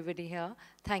to everybody here.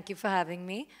 Thank you for having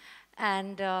me.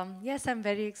 And yes, I'm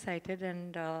very excited,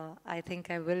 and I think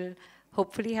I will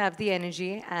hopefully have the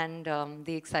energy and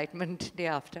the excitement day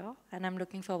after. And I'm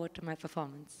looking forward to my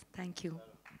performance. Thank you.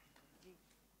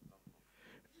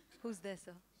 Who's there,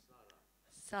 sir?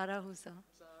 Sara, who's sir?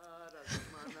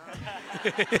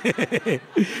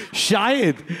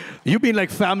 Shahid, you've been like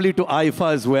family to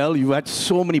IIFA as well. You had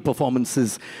so many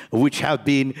performances which have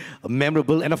been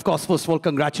memorable. And of course, first of all,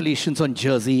 congratulations on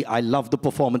Jersey. I love the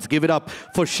performance. Give it up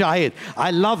for Shahid.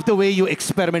 I love the way you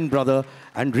experiment, brother.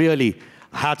 And really,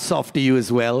 hats off to you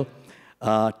as well.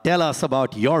 Tell us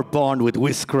about your bond with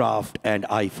Shroff and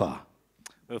IIFA.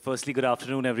 Well, firstly, good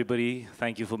afternoon, everybody.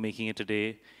 Thank you for making it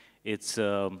today. It's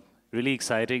really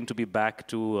exciting to be back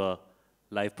to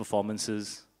live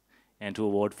performances and to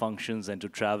award functions and to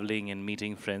traveling and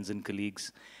meeting friends and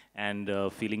colleagues and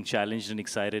feeling challenged and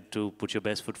excited to put your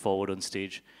best foot forward on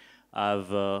stage. I've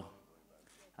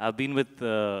been with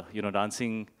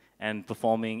dancing and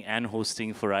performing and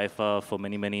hosting for IIFA for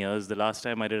many, many years. The last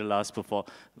time I did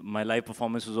my live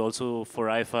performance was also for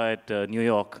IIFA at New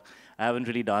York. I haven't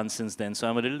really danced since then, so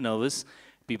I'm a little nervous.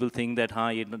 People think that,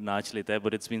 ye naach leta hai,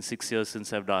 but it's been 6 years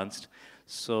since I've danced.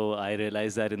 So I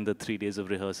realized that in the 3 days of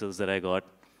rehearsals that I got.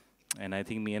 And I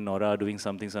think me and Nora are doing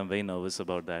something, so I'm very nervous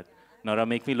about that. Nora,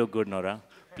 make me look good, Nora.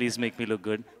 Please make me look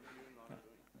good.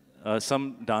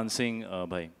 Some dancing,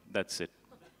 bhai, that's it.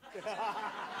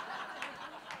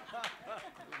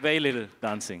 Very little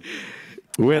dancing.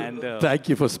 Well, and, thank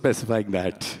you for specifying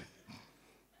that.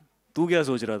 तू क्या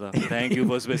सोच रहा था? Thank you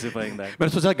for specifying that. मैंने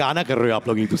सोचा गाना कर रहे हो आप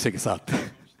लोग एक दूसरे के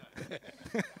साथ.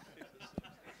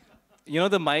 You know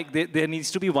the mic, there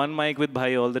needs to be one mic with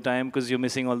Bhai all the time because you're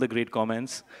missing all the great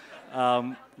comments.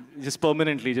 Just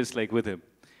permanently, just like with him.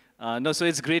 No, so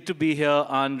it's great to be here.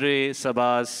 Andre,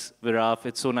 Sabas, Viraf,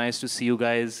 it's so nice to see you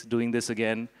guys doing this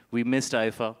again. We missed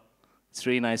IIFA. It's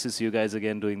really nice to see you guys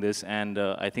again doing this. And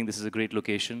I think this is a great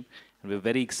location. And we're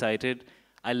very excited.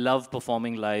 I love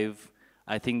performing live.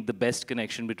 I think the best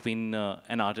connection between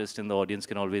an artist and the audience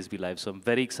can always be live. So I'm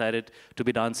very excited to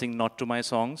be dancing not to my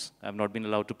songs. I've not been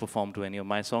allowed to perform to any of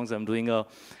my songs. I'm doing a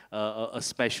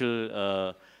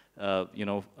special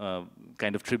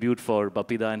kind of tribute for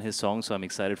Bapida and his song. So I'm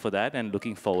excited for that and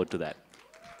looking forward to that.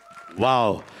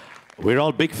 Wow. We're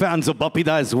all big fans of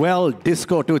Bapida as well.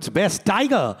 Disco to its best.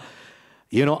 Tiger,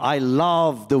 you know, I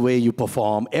love the way you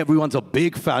perform. Everyone's a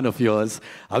big fan of yours.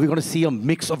 Are we going to see a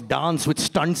mix of dance with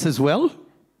stunts as well?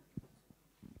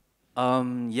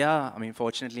 Yeah, I mean,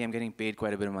 fortunately, I'm getting paid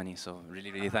quite a bit of money, so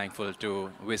really, really thankful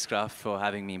to Shroff for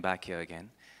having me back here again.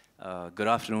 Good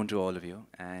afternoon to all of you,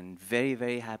 and very,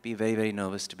 very happy, very, very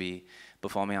nervous to be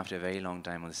performing after a very long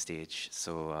time on the stage.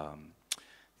 So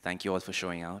thank you all for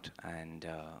showing out, and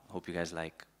hope you guys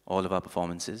like all of our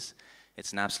performances.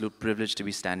 It's an absolute privilege to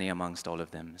be standing amongst all of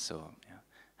them, so yeah,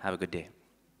 have a good day.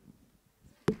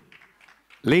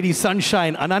 Lady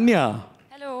Sunshine, Ananya.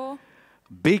 Hello.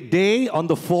 Big day on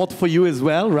the 4th for you as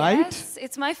well, right? Yes,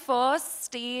 it's my first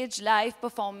stage live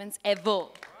performance ever.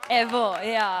 Ever,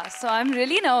 yeah. So I'm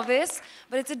really nervous,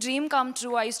 but it's a dream come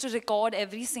true. I used to record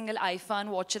every single IIFA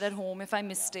and watch it at home if I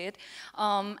missed it.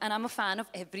 And I'm a fan of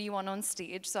everyone on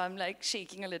stage, so I'm like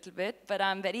shaking a little bit. But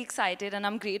I'm very excited and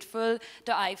I'm grateful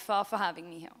to IIFA for having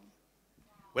me here.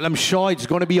 Well, I'm sure it's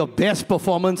going to be your best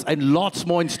performance and lots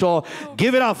more in store.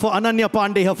 Give it up for Ananya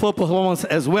Pandey, her first performance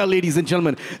as well, ladies and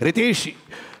gentlemen. Ritesh,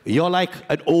 you're like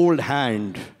an old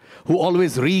hand who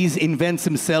always reinvents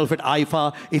himself at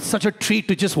IIFA. It's such a treat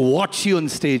to just watch you on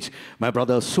stage. My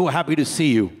brother, so happy to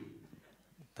see you.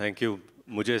 Thank you.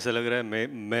 मुझे ऐसा लग रहा है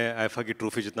मैं IIFA की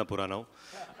trophy जितना पुराना हूँ.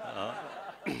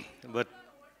 But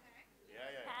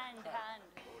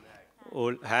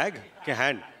old hag क्या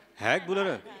hag बोला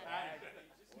रहा?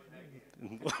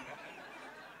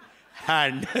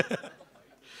 Hand.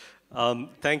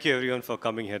 Thank you everyone for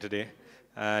coming here today,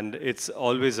 and it's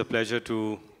always a pleasure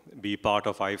to be part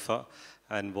of IIFA,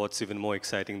 and what's even more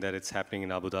exciting that it's happening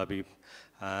in Abu Dhabi.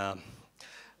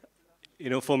 You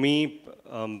know, for me,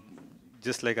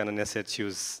 just like Ananya said,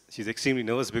 she's extremely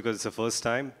nervous because it's the first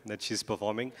time that she's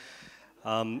performing.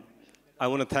 I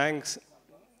want to thank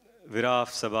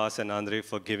Viraf, Sabas, and Andre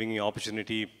for giving me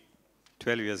opportunity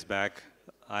 12 years back.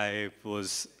 I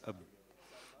was a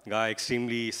guy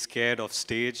extremely scared of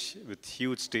stage with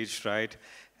huge stage fright,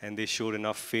 and they showed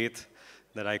enough faith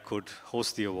that I could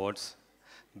host the awards.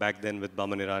 Back then with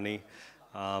Baman Irani,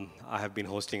 I have been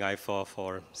hosting IIFA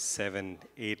for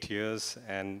 7-8 years,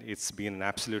 and it's been an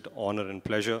absolute honor and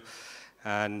pleasure.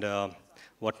 And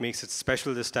what makes it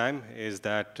special this time is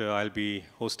that I'll be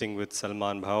hosting with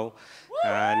Salman Bhau,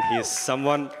 and he is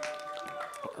someone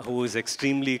who is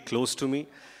extremely close to me.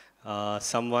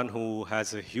 Someone who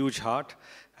has a huge heart,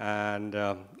 and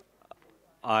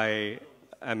I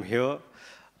am here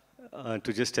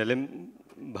to just tell him,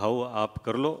 भाऊ आप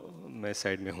कर लो, मैं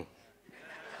side में हूँ.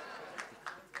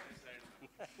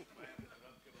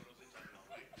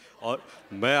 और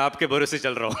मैं आपके भरोसे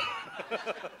चल रहा हूँ.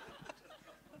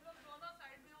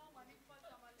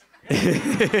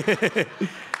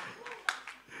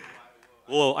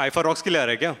 वो IIFA रॉक्स के लिए आ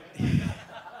रहा है क्या?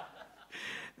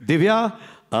 Divya,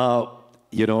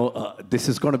 this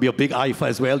is going to be a big IIFA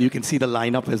as well. You can see the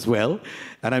lineup as well.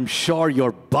 And I'm sure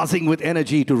you're buzzing with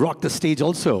energy to rock the stage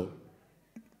also.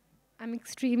 I'm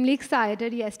extremely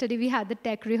excited. Yesterday we had the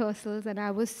tech rehearsals and I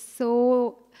was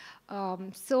so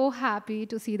happy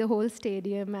to see the whole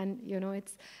stadium, and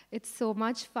it's so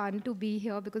much fun to be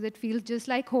here because it feels just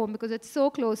like home because it's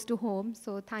so close to home.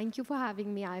 So thank you for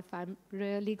having me, IIFA. I'm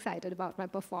really excited about my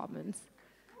performance.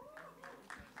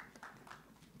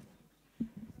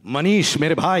 Manish,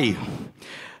 mere bhai,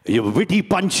 your witty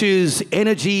punches,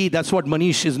 energy, that's what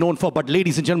Manish is known for. But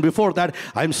ladies and gentlemen, before that,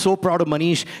 I'm so proud of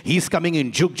Manish. He's coming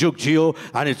in Jug Jug Jio,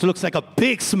 and it looks like a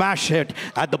big smash hit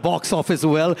at the box office as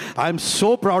well. I'm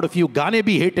so proud of you. Gaane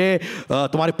bhi hit hai,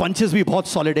 tumhare punches bhi bahut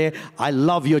solid hai. I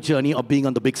love your journey of being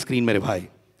on the big screen, mere bhai.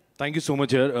 Thank you so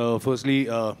much, here. Firstly,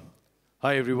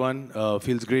 hi everyone.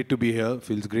 Feels great to be here.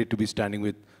 Feels great to be standing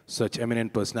with such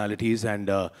eminent personalities. And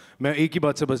मैं एक ही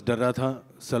बात से बस डर रहा था.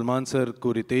 Salman sir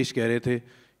को रितेश कह रहे थे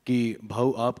कि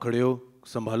भाऊ आप खड़े हो,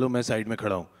 संभालो, मैं साइड में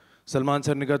खड़ा हूँ. सलमान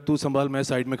सर ने कहा तू संभाल, मैं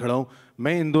साइड में खड़ा हूँ.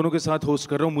 मैं इन दोनों के साथ होस्ट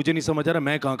कर रहा हूँ, मुझे नहीं समझ आ रहा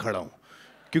मैं कहाँ खड़ा हूँ,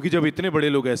 क्योंकि जब इतने बड़े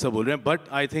लोग ऐसा बोल रहे हैं. But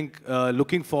I think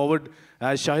looking forward,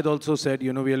 as Shahid also said,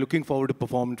 we are looking forward to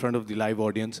perform in front of the live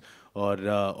audience. और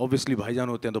ऑब्वियसली भाईजान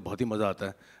होते हैं तो बहुत ही मज़ा आता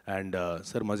है. एंड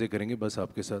सर मज़े करेंगे बस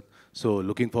आपके साथ. So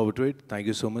looking forward to it. Thank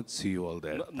you so much. C you all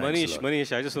there.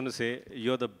 Manish, I just want to say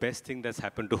you're the best thing that's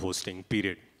happened to hosting,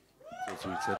 period. So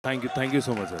sweet, sir. Thank you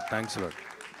so much, sir. Thanks a lot.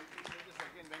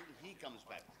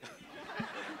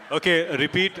 Okay,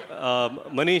 repeat.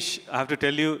 Manish, I have to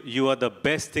tell you, you are the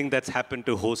best thing that's happened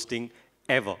to hosting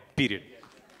ever, period.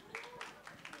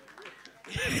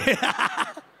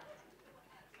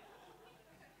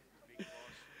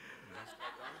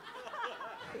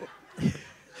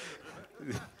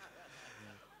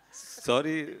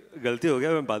 Sorry गलती हो गया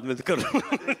मैं बाद में कर लूँ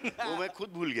वो मैं खुद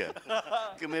भूल गया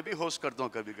कि मैं भी होस्ट करता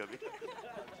हूँ कभी-कभी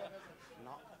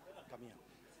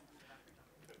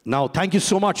Now, thank you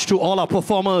so much to all our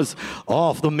performers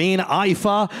of the main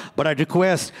IIFA, but I'd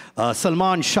request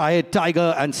Salman, Shahid,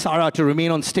 Tiger, and Sara to remain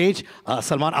on stage.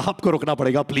 Salman, aapko rukna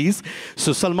padega, please.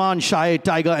 So, Salman, Shahid,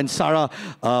 Tiger, and Sara,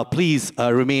 please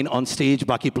remain on stage.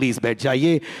 Baki, please, baith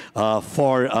jaiye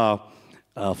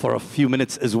for a few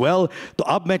minutes as well.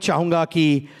 So, ab main chahunga ki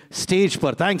stage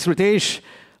par. Thanks, Ritesh.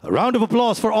 A round of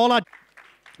applause for all our.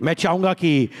 मैं चाहूँगा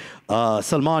कि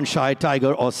Salman, Shahid,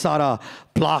 Tiger और Sara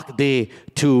plaque they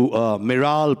to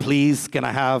Miral, please. Can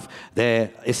I have their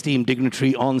esteemed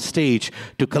dignitary on stage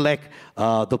to collect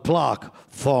the plaque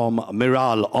from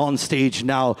Miral on stage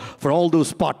now for all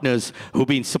those partners who've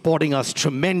been supporting us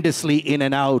tremendously in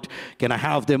and out. Can I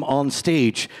have them on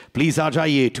stage? Please aa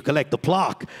jaiye to collect the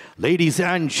plaque. Ladies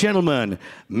and gentlemen,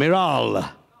 Miral.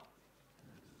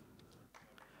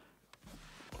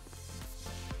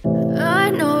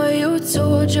 I know you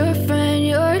told your friend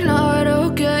you're not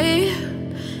okay,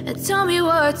 and tell me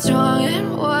what's wrong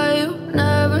and why you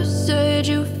never said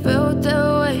you felt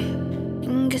that way.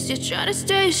 And guess you're trying to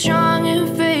stay strong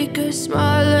and fake a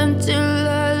smile until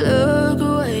I look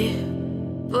away.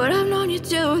 But I've known you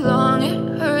too long,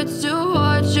 it hurts to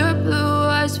watch your blue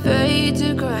eyes fade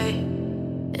to gray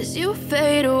as you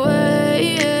fade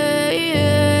away,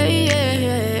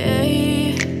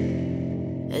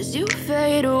 as you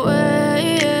fade away.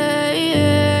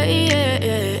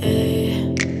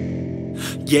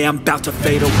 Yeah, I'm about to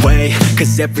fade away,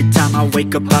 cause every time I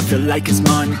wake up I feel like it's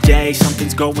Monday.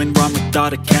 Something's going wrong with all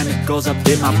the chemicals up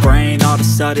in my brain. All of a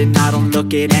sudden I don't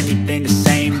look at anything the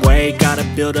same way. Gotta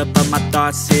build up of my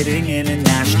thoughts sitting in an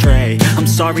ashtray. I'm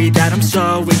sorry that I'm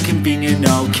so inconvenient,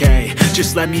 okay.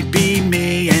 Just let me be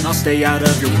me and I'll stay out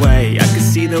of your way. I can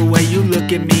see the way you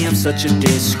look at me, I'm such a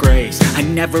disgrace. I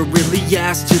never really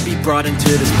asked to be brought into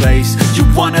this place. You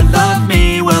wanna love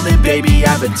me? Well then baby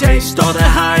have a taste. All the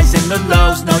highs and the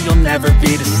lows, no you'll never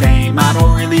be the same. I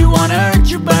don't really wanna hurt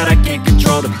you, but I can't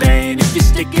control the pain. If you're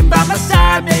sticking by my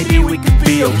side, maybe we could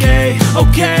be okay.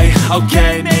 Okay,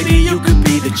 okay, maybe you could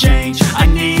be the change I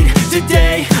need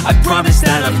today. I promise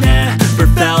that I've never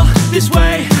felt this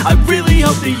way. I really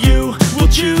hope that you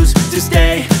will choose to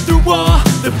stay through all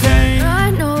the pain.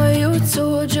 I know you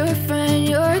told your friend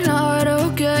you're not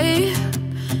okay,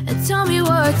 and tell me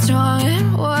what's wrong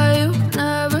and why you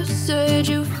never said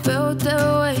you felt that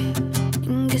way.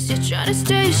 Guess you're trying to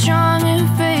stay strong and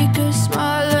fake a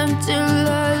smile until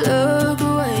I look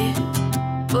away.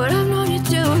 But I've known you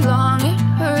too long, it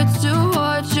hurts to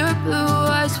watch your blue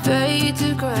eyes fade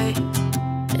to gray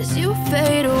as you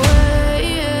fade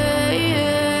away,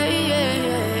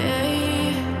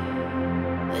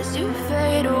 as you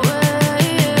fade away,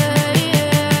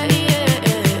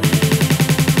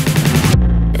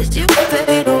 as you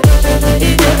fade away.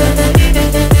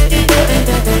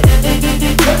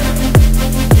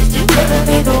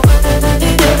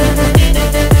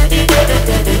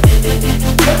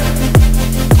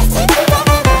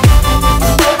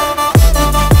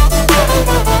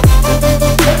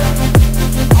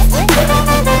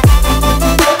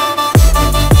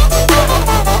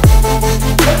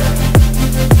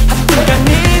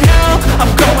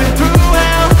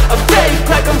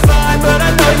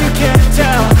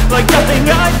 Like nothing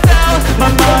I felt, my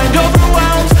mind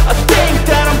overwhelms. I think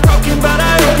that I'm broken, but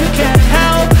I hope you can't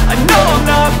help. I know I'm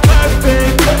not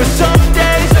perfect, but some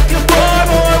days I feel far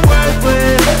more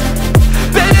worthless.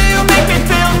 Baby, you make me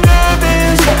feel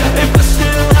nervous. If I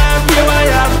still have you, I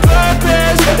have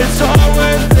purpose. It's all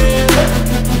worth it.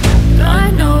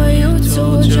 I know you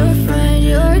told your friend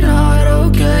you're not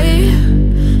okay,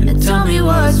 and tell me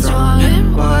what's wrong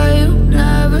and why you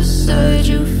never said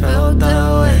you felt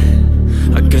that way.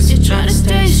 I guess you're trying to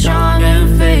stay strong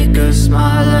and fake a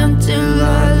smile until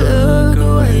I look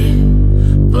away.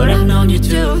 But I've known you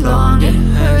too long, it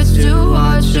hurts to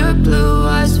watch your blue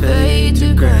eyes fade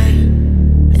to gray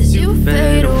as you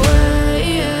fade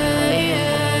away,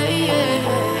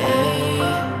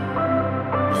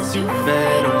 as you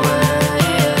fade away,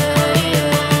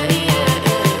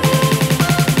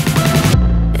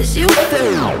 as you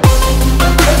fade away.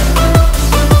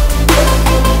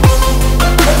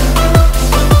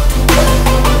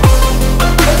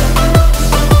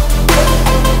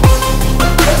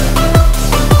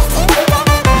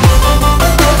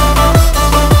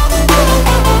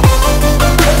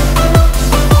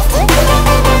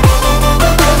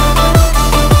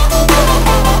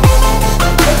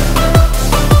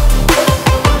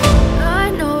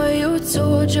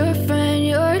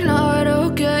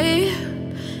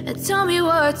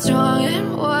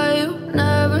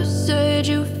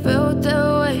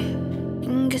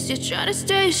 Trying to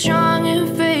stay strong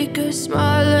and fake a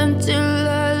smile until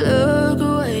I look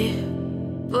away.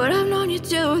 But I've known you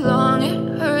too long,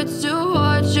 it hurts to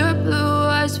watch your blue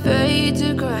eyes fade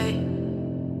to gray.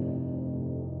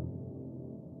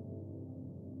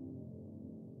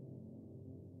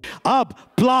 Ab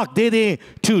plaque de dein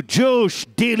to Josh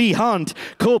Daily Hunt,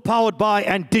 co-powered by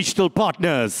and digital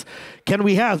partners. Can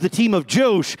we have the team of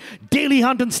Josh Daily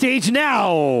Hunt on stage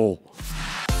now?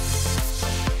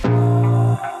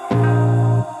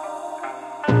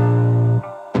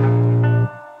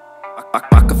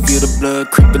 I can feel the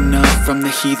blood creeping up from the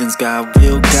heathens. Got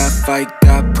will, got fight,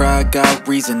 got pride, got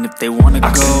reason. If they wanna go,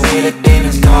 I the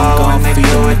demons call when they do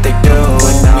what they do.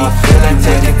 But now I feel like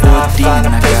taking off, find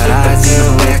a place with the view.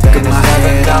 The pain is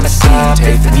never gonna stop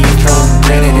if it's controlling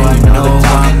you. I know that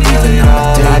I'm leaving,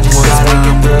 I just gotta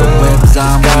get through. The webs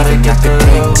I'm weaving, got the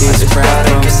cake is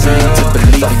wrapped from seed to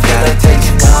believing. Gotta take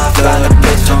it off, find a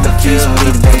place with the view.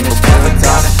 The pain is never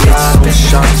gonna stop. It's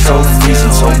sharp, so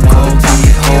freezing, so cold.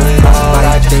 But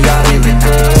I just gotta live it.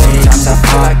 Sometimes I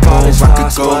feel like all is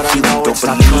lost, but I know it's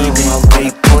not true. I'll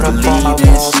wait, put up all my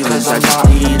walls, cause I just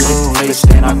need a place.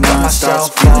 And I got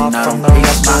myself feeling I don't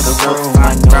waste my room.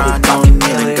 I know that I can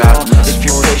nail it all. If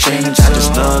you change, I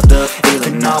just love the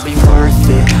feeling. I'll be worth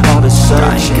it. All the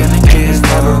searching is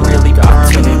never really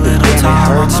permanent, and it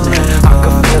hurts me. I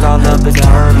can feel all of the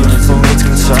turbulence, so it's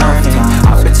concerning.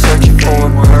 I've been searching for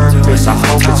a purpose, I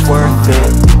hope it's worth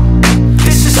it.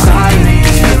 This society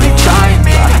is really trying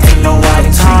me. Ain't no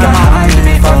hiding time, hiding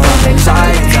me from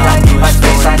anxiety. I need my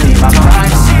space, I need my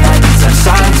privacy. I need some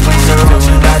silence, please surround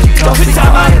you. That you don't think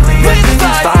I'm idly and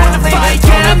things violently.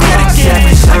 Yeah, I'm gonna get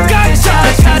it. I got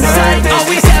time, got sight,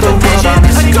 always have a vision.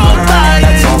 I go by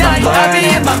at night, I be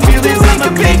in my feelings. I'm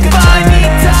a big vibe,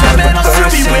 need time and I'll still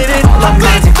be with it. I'm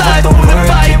glad to fly for the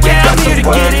fight, yeah, I'm here to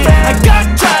get it. I got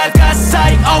drive, got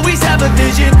sight, always have a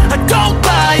vision. I go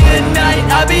by at night,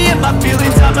 I be in my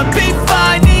feelings. I'm a big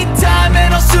fine, need time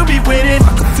and I'll still be with it.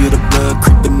 I can feel the blood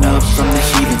creeping up from the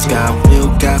heathens. Got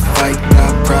will, got fight,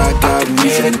 got pride, got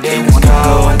reason. If they wanna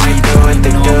go and they do what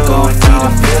they do. And now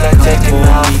I feel like taking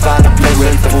off, find a place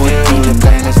with the view. The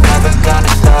pain is never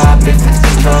gonna stop if it's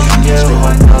controlling you.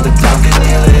 I know that time can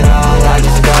heal it all. I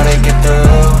just gotta get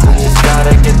through, I just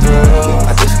gotta get through,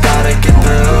 I just gotta get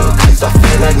through. Cause I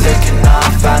feel like taking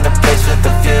off, find a place with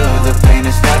the view. The pain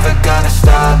is never gonna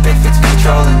stop if it's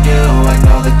controlling you. I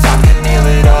know that time can heal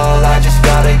it all. I just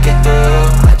gotta get through,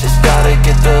 I just gotta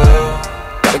get through.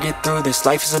 Gotta get through this,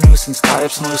 life is a nuisance, tie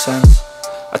up some loose ends.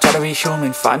 I try to be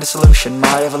human, find a solution,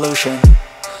 my evolution.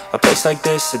 A place like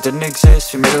this, it didn't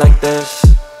exist, we made it like this.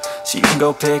 So you can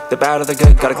go pick the bad or the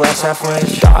good, got a glass half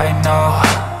wish. I know,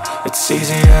 it's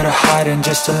easier to hide than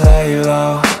just to lay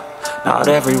low. Not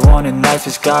everyone in life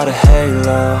has got a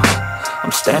halo.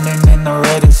 I'm standing in the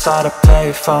red inside a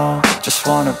payphone. Just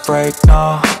wanna break,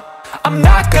 no, I'm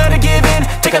not gonna give in.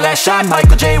 Take a last shot,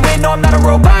 Michael J. Win. No, I'm not a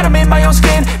robot, I'm in my own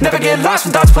skin. Never get lost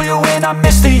when thoughts pull you in. I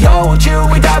miss the old you,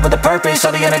 we died with a purpose.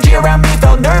 All the energy around me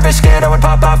felt nervous, scared I would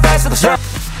pop out fast at the surface.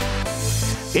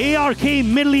 ARK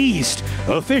Middle East,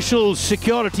 official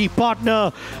security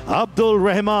partner, Abdul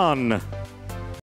Rahman.